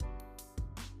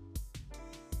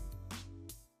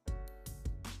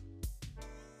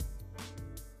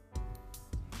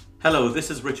Hello, this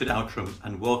is Richard Outram,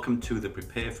 and welcome to the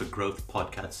Prepare for Growth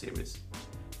podcast series.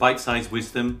 Bite-sized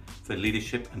wisdom for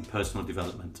leadership and personal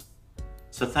development.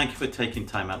 So thank you for taking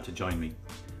time out to join me.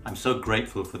 I'm so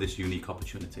grateful for this unique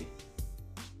opportunity.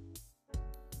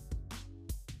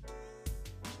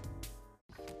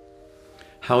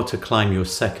 How to climb your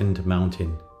second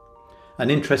mountain.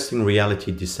 An interesting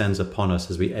reality descends upon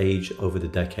us as we age over the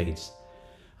decades.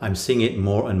 I'm seeing it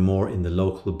more and more in the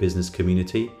local business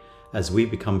community as we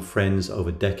become friends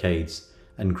over decades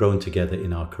and grown together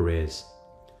in our careers.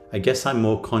 I guess I'm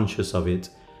more conscious of it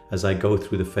as I go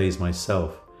through the phase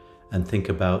myself and think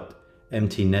about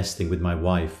empty nesting with my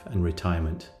wife and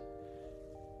retirement.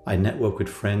 I network with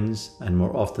friends, and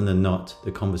more often than not,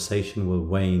 the conversation will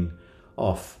wane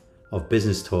off of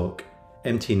business talk,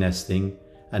 empty nesting,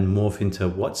 and morph into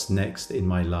what's next in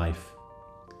my life.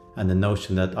 And the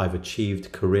notion that I've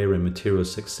achieved career and material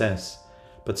success,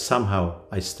 but somehow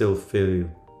I still feel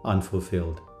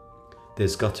unfulfilled.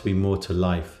 There's got to be more to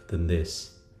life than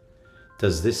this.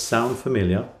 Does this sound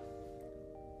familiar?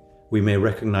 We may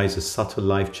recognize the subtle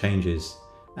life changes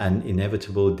and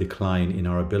inevitable decline in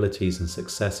our abilities and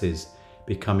successes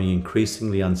becoming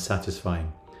increasingly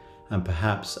unsatisfying, and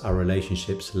perhaps our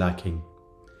relationships lacking.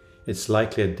 It's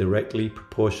likely a directly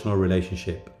proportional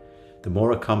relationship. The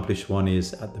more accomplished one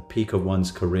is at the peak of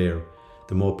one's career,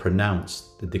 the more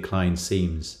pronounced the decline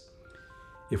seems,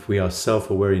 if we are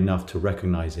self-aware enough to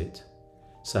recognize it.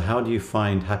 So how do you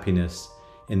find happiness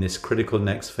in this critical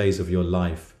next phase of your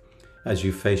life as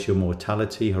you face your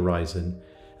mortality horizon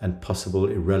and possible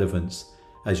irrelevance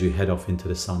as you head off into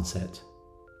the sunset?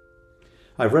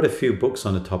 I've read a few books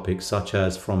on the topic, such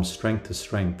as From Strength to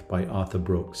Strength by Arthur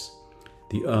Brooks,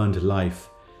 The Earned Life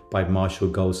by Marshall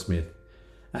Goldsmith,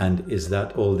 and Is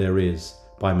That All There Is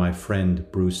by my friend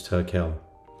Bruce Turkell.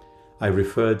 I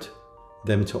referred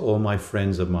them to all my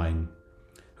friends of mine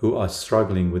who are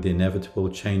struggling with the inevitable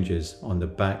changes on the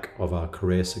back of our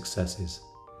career successes.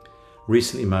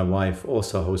 Recently, my wife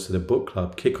also hosted a book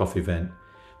club kickoff event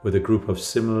with a group of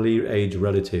similarly aged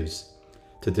relatives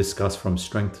to discuss From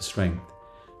Strength to Strength.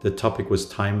 The topic was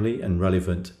timely and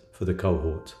relevant for the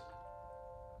cohort.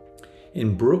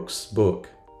 In Brooks' book,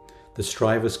 The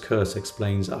Striver's Curse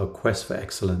explains our quest for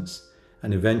excellence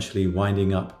and eventually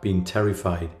winding up being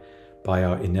terrified by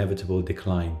our inevitable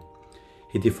decline.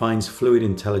 He defines fluid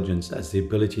intelligence as the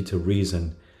ability to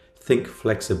reason, think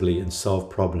flexibly, and solve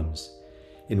problems.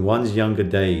 In one's younger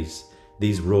days,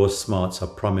 these raw smarts are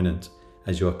prominent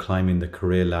as you are climbing the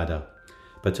career ladder.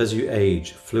 But as you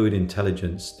age, fluid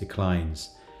intelligence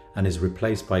declines and is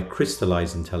replaced by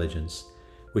crystallized intelligence,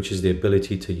 which is the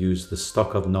ability to use the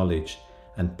stock of knowledge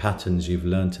and patterns you've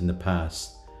learnt in the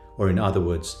past, or in other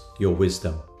words, your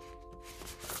wisdom.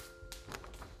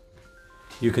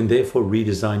 You can therefore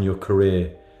redesign your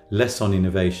career less on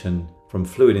innovation from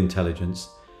fluid intelligence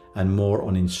and more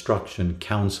on instruction,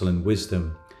 counsel, and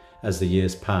wisdom as the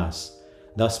years pass,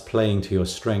 thus playing to your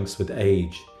strengths with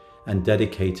age and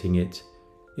dedicating it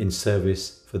in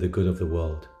service for the good of the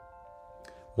world.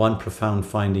 One profound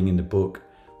finding in the book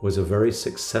was a very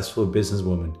successful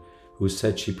businesswoman who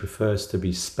said she prefers to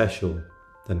be special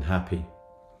than happy.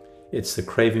 It's the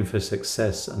craving for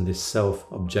success and this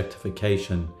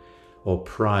self-objectification or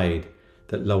pride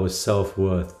that lowers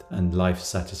self-worth and life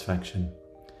satisfaction.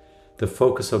 The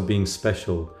focus of being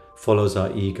special follows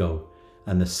our ego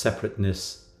and the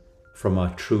separateness from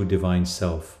our true divine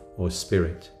self or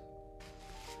spirit.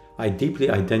 I deeply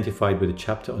identified with a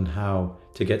chapter on how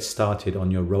to get started on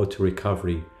your road to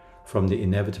recovery from the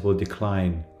inevitable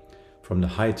decline from the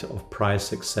height of prior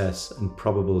success and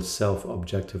probable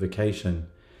self-objectification,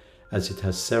 as it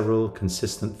has several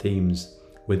consistent themes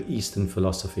with Eastern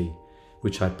philosophy,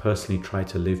 which I personally try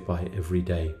to live by every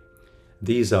day.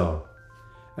 These are: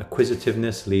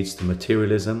 acquisitiveness leads to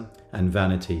materialism and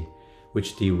vanity,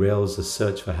 which derails the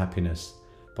search for happiness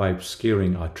by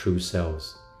obscuring our true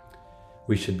selves.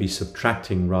 We should be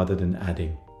subtracting rather than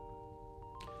adding.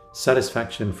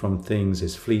 Satisfaction from things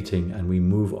is fleeting, and we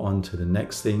move on to the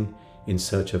next thing in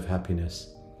search of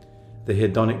happiness. The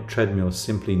hedonic treadmill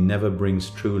simply never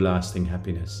brings true lasting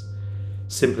happiness.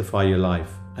 Simplify your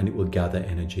life and it will gather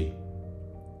energy.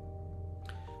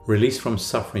 Release from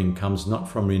suffering comes not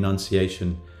from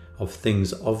renunciation of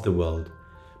things of the world,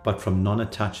 but from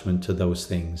non-attachment to those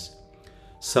things.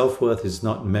 Self-worth is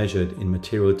not measured in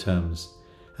material terms,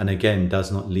 and again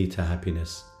does not lead to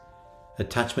happiness.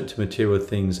 Attachment to material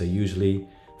things are usually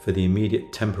for the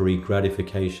immediate temporary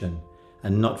gratification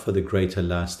and not for the greater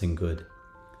lasting good.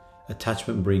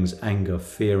 Attachment brings anger,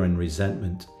 fear, and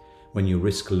resentment when you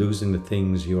risk losing the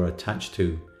things you are attached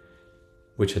to,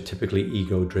 which are typically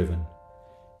ego-driven.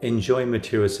 Enjoy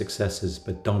material successes,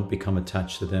 but don't become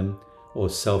attached to them or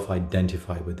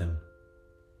self-identify with them.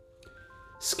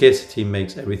 Scarcity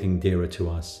makes everything dearer to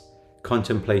us.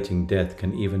 Contemplating death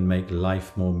can even make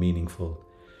life more meaningful.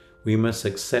 We must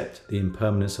accept the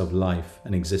impermanence of life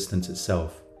and existence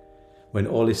itself. When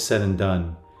all is said and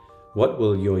done, what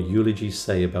will your eulogy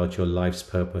say about your life's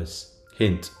purpose?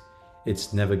 Hint,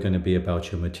 it's never going to be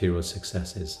about your material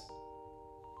successes.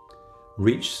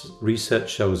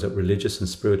 Research shows that religious and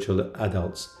spiritual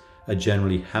adults are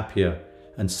generally happier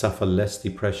and suffer less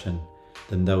depression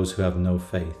than those who have no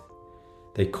faith.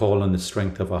 They call on the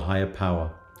strength of a higher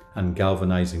power and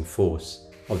galvanizing force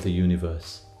of the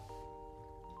universe.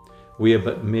 We are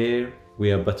but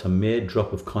a mere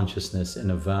drop of consciousness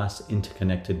in a vast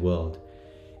interconnected world,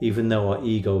 even though our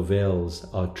ego veils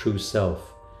our true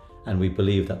self and we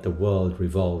believe that the world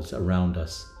revolves around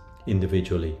us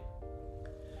individually.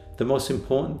 The most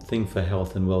important thing for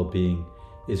health and well-being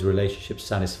is relationship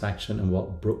satisfaction and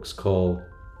what Brooks call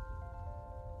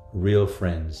real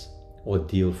friends or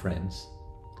deal friends.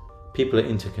 People are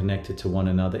interconnected to one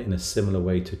another in a similar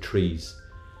way to trees.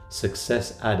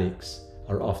 Success addicts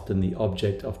are often the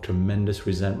object of tremendous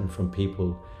resentment from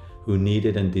people who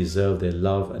needed and deserved their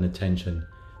love and attention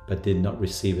but did not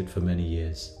receive it for many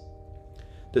years.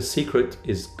 The secret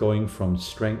is going from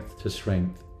strength to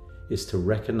strength is to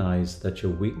recognize that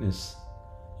your weakness,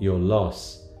 your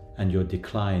loss, and your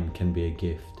decline can be a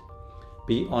gift.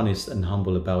 Be honest and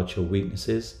humble about your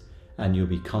weaknesses, and you'll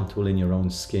be comfortable in your own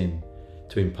skin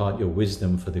to impart your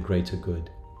wisdom for the greater good.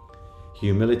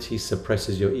 Humility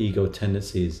suppresses your ego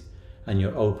tendencies, and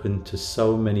you're open to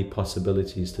so many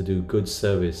possibilities to do good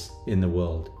service in the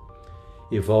world.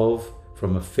 Evolve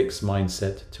from a fixed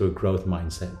mindset to a growth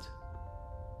mindset.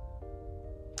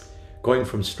 Going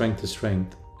from strength to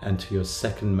strength and to your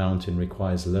second mountain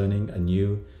requires learning a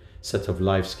new set of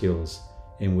life skills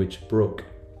in which Brooke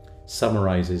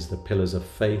summarizes the pillars of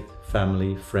faith,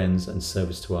 family, friends, and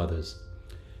service to others.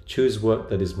 Choose work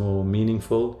that is more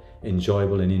meaningful,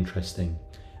 enjoyable, and interesting.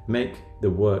 Make the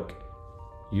work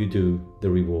you do the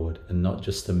reward and not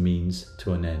just a means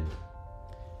to an end.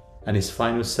 And his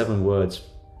final 7 words,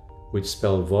 which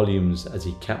spell volumes as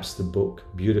he caps the book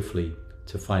beautifully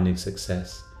to finding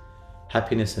success,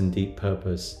 happiness and deep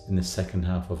purpose in the second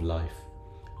half of life.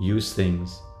 Use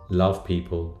things, love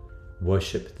people,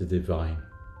 worship the divine.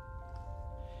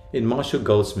 In Marshall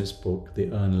Goldsmith's book, The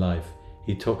Earned Life,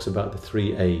 he talks about the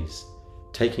 3 A's: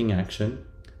 taking action,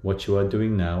 what you are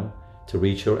doing now, to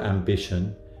reach your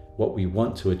ambition, what we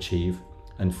want to achieve,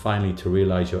 and finally to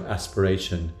realize your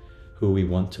aspiration, who we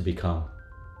want to become.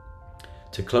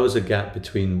 To close a gap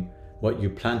between what you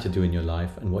plan to do in your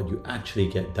life and what you actually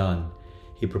get done,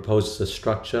 he proposes a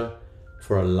structure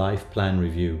for a life plan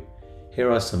review.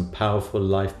 Here are some powerful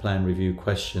life plan review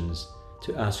questions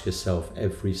to ask yourself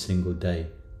every single day.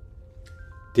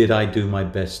 Did I do my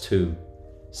best to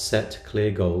set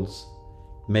clear goals,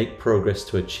 make progress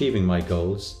to achieving my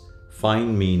goals,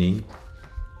 find meaning,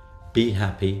 be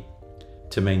happy,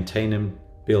 to maintain and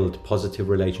build positive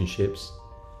relationships,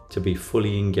 to be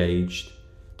fully engaged,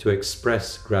 to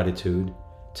express gratitude,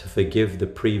 to forgive the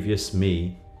previous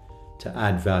me, to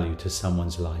add value to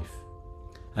someone's life.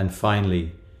 And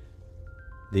finally,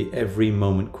 the every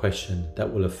moment question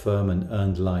that will affirm an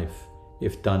earned life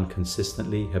if done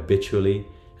consistently, habitually,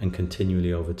 and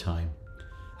continually over time.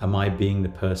 Am I being the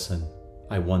person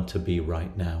I want to be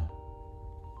right now?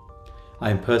 I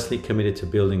am personally committed to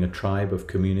building a tribe of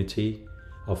community,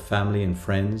 of family and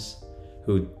friends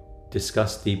who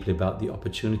discuss deeply about the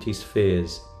opportunities,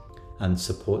 fears, and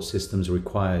support systems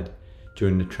required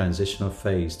during the transitional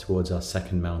phase towards our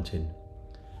second mountain.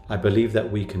 I believe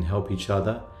that we can help each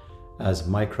other as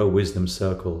micro-wisdom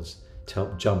circles to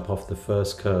help jump off the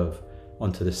first curve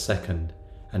onto the second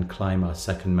and climb our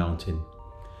second mountain.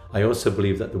 I also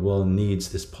believe that the world needs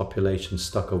this population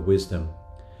stock of wisdom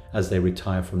as they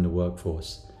retire from the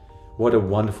workforce. What a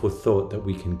wonderful thought that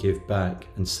we can give back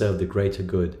and serve the greater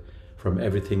good from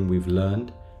everything we've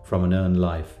learned from an earned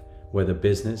life, whether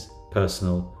business,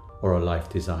 personal, or a life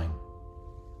design.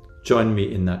 Join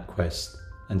me in that quest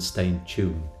and stay in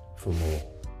tune for more.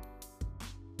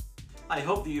 I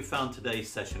hope that you found today's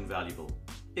session valuable.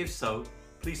 If so,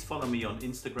 please follow me on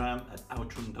Instagram at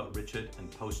outram.richard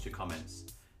and post your comments.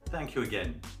 Thank you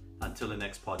again. Until the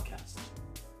next podcast.